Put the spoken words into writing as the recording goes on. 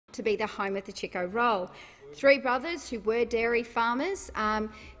to be the home of the Chiko roll. Three brothers who were dairy farmers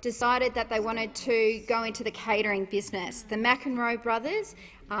decided that they wanted to go into the catering business. The McEnroe brothers,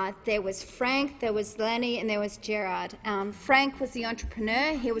 there was Frank, there was Lenny and there was Gerard. Frank was the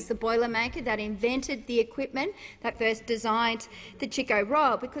entrepreneur. He was the boilermaker that invented the equipment that first designed the Chiko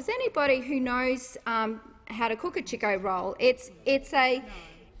roll, because anybody who knows how to cook a Chiko roll, it's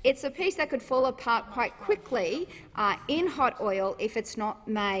a piece that could fall apart quite quickly in hot oil if it's not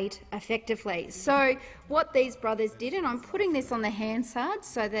made effectively. So what these brothers did, and I'm putting this on the Hansard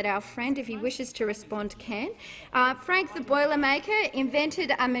so that our friend, if he wishes to respond, can. Frank, the Boilermaker,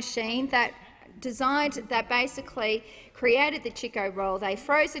 invented a machine that basically created the Chiko roll. They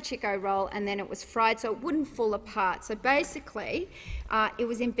froze the Chiko roll and then it was fried so it wouldn't fall apart. So basically it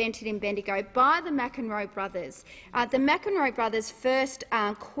was invented in Bendigo by the McEnroe brothers. The McEnroe brothers first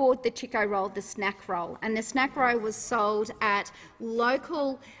called the Chiko roll the snack roll, and the snack roll was sold at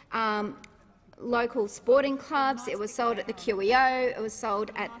local sporting clubs. It was sold at the QEO, it was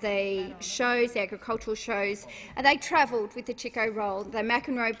sold at the shows, the agricultural shows, and they travelled with the Chiko roll. The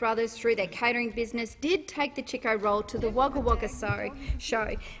McEnroe brothers, through their catering business, did take the Chiko roll to the Wagga Wagga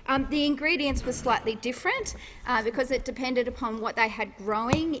show. The ingredients were slightly different because it depended upon what they had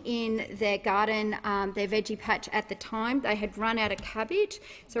growing in their garden, their veggie patch at the time. They had run out of cabbage,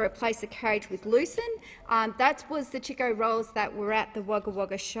 so replaced the cabbage with lucerne. That was the Chiko rolls that were at the Wagga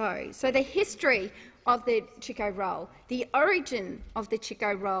Wagga show. So the history of the Chiko roll, the origin of the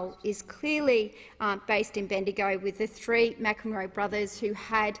Chiko roll, is clearly based in Bendigo with the three McEnroe brothers who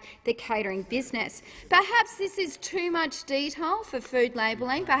had the catering business. Perhaps this is too much detail for food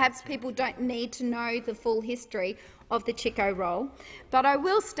labelling. Perhaps people don't need to know the full history of the Chiko roll, but I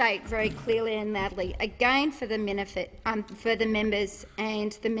will state very clearly and loudly, again for the members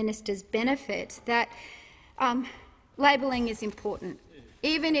and the minister's benefit, that labelling is important.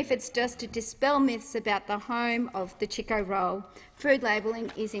 Even if it's just to dispel myths about the home of the Chiko roll, food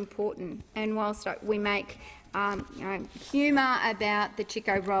labelling is important. And whilst we make humour about the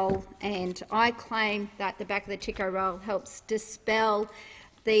Chiko roll, and I claim that the back of the Chiko roll helps dispel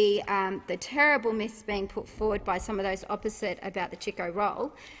the terrible myths being put forward by some of those opposite about the Chiko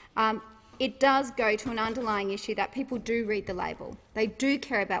roll, it does go to an underlying issue that people do read the label. They do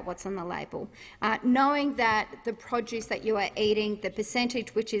care about what's on the label. Knowing that the produce that you are eating, the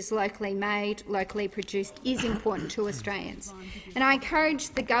percentage which is locally made, locally produced, is important to Australians. And I encourage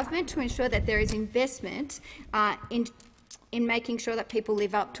the government to ensure that there is investment in making sure that people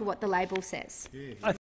live up to what the label says.